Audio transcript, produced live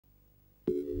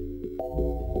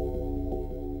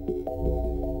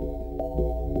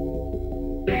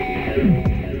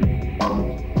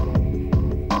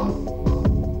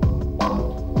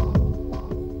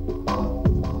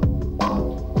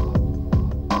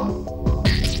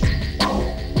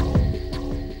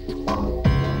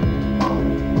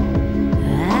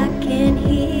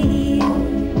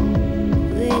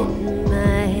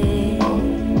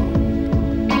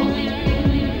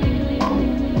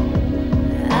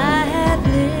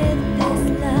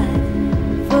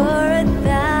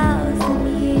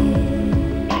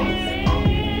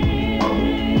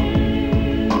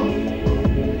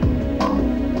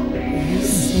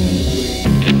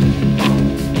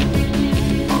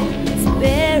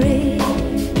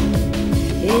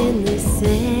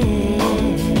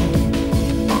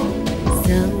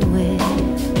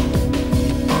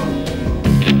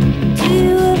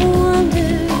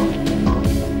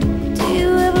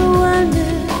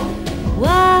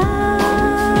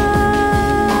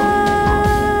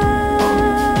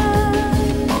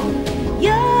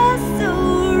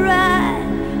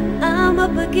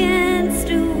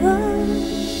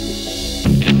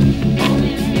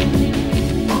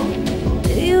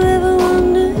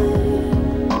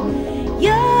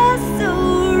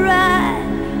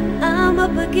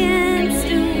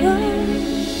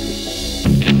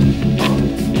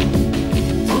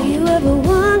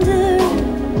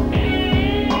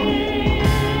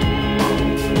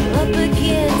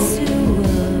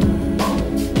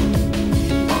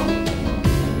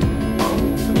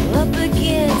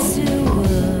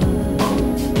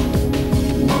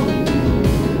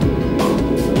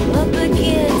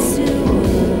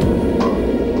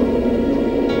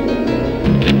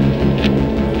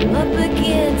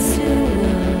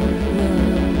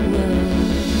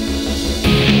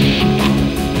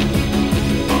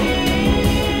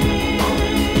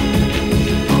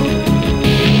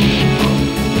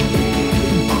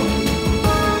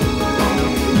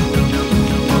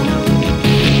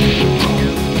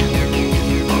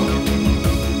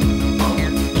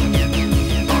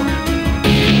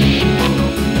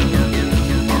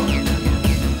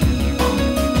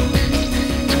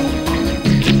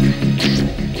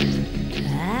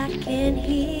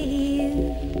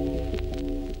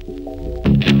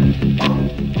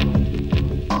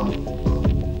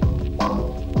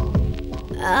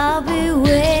I'll be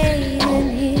waiting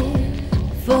here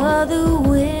for the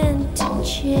wind to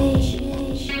change.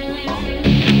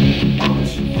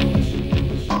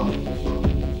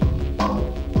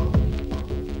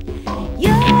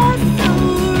 You're so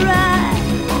right,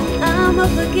 I'm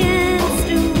up against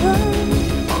a wall.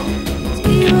 Do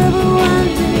you ever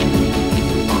wonder?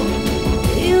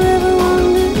 Do you ever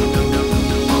wonder?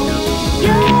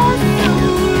 You're so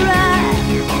right,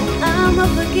 I'm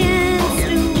up against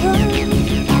a wall.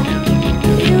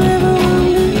 Do you ever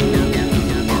wonder?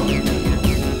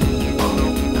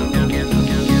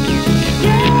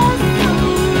 You're so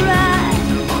right,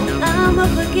 I'm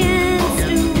up against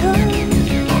a wall.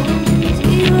 Do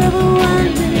you ever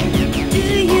wonder?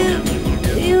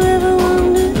 Do you ever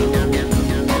wonder?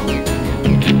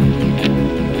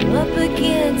 Up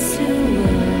against a